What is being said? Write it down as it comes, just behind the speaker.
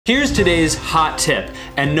Here's today's hot tip,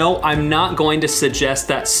 and no, I'm not going to suggest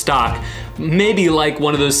that stock, maybe like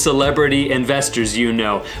one of those celebrity investors you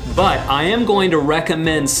know, but I am going to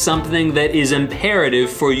recommend something that is imperative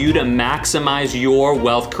for you to maximize your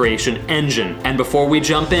wealth creation engine. And before we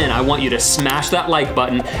jump in, I want you to smash that like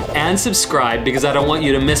button and subscribe because I don't want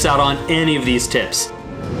you to miss out on any of these tips.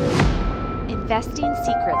 Investing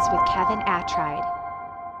Secrets with Kevin Attride.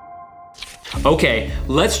 Okay,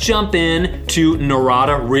 let's jump in to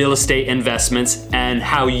Norada real estate investments and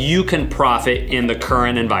how you can profit in the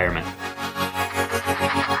current environment.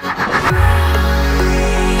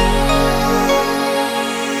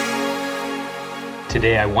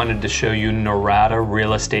 Today I wanted to show you Norada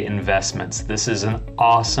real estate investments. This is an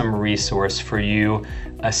awesome resource for you,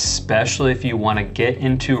 especially if you want to get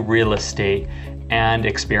into real estate and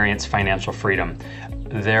experience financial freedom.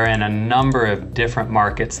 They're in a number of different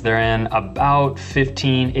markets. They're in about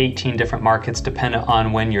 15, 18 different markets, depending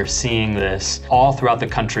on when you're seeing this, all throughout the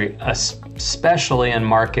country, especially in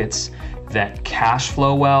markets that cash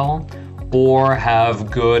flow well or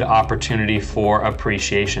have good opportunity for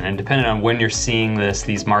appreciation. And depending on when you're seeing this,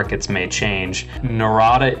 these markets may change.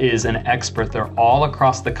 Norada is an expert. They're all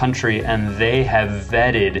across the country and they have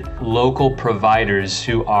vetted local providers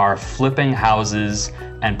who are flipping houses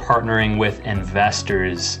and partnering with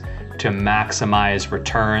investors to maximize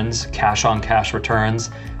returns, cash on cash returns,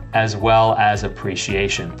 as well as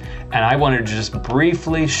appreciation. And I wanted to just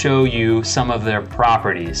briefly show you some of their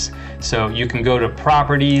properties. So you can go to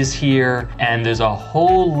properties here and there's a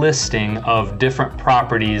whole listing of different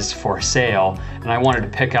properties for sale. And I wanted to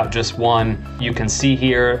pick out just one. You can see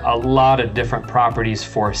here a lot of different properties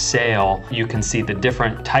for sale. You can see the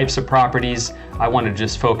different types of properties. I want to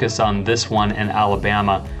just focus on this one in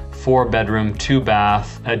Alabama. 4-bedroom,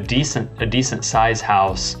 2-bath, a decent size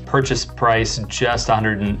house. Purchase price just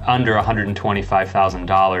under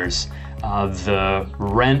 $125,000. The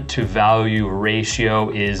rent to value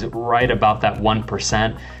ratio is right about that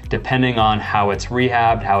 1%. Depending on how it's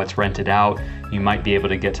rehabbed, how it's rented out, you might be able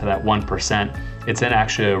to get to that 1%. It's in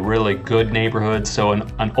actually a really good neighborhood, so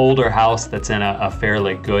an older house that's in a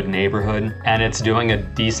fairly good neighborhood, and it's doing a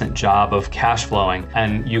decent job of cash flowing.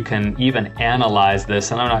 And you can even analyze this,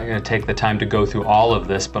 and I'm not going to take the time to go through all of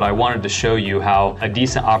this, but I wanted to show you how a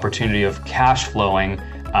decent opportunity of cash flowing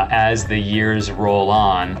as the years roll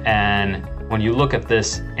on. And when you look at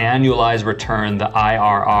this annualized return, the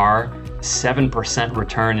IRR, 7%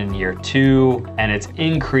 return in year 2, and it's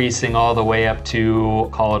increasing all the way up to,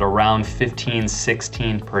 call it around 15,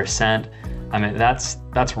 16%. I mean, that's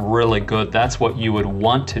really good. That's what you would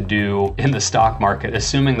want to do in the stock market,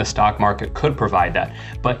 assuming the stock market could provide that.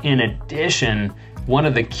 But in addition, one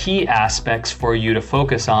of the key aspects for you to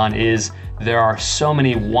focus on is there are so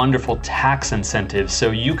many wonderful tax incentives.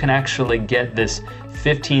 So you can actually get this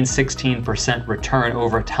 15, 16% return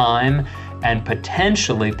over time and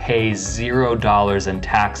potentially pay $0 in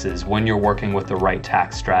taxes when you're working with the right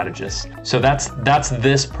tax strategist. So that's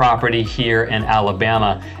this property here in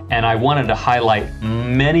Alabama. And I wanted to highlight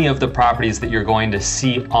many of the properties that you're going to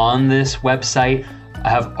see on this website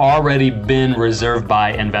have already been reserved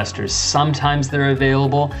by investors. Sometimes they're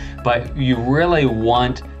available, but you really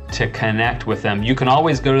want to connect with them. You can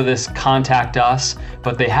always go to this Contact Us,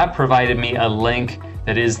 but they have provided me a link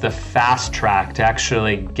that is the fast track to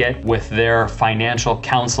actually get with their financial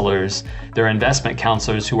counselors, their investment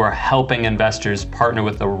counselors who are helping investors partner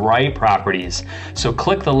with the right properties. So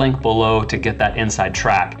click the link below to get that inside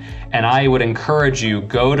track. And I would encourage you,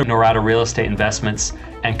 go to Norada Real Estate Investments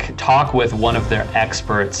and talk with one of their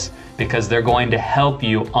experts because they're going to help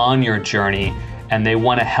you on your journey, and they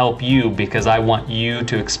want to help you because I want you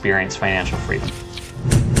to experience financial freedom.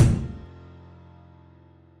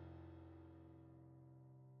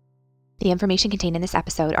 The information contained in this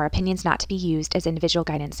episode are opinions not to be used as individual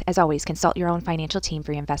guidance. As always, consult your own financial team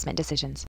for your investment decisions.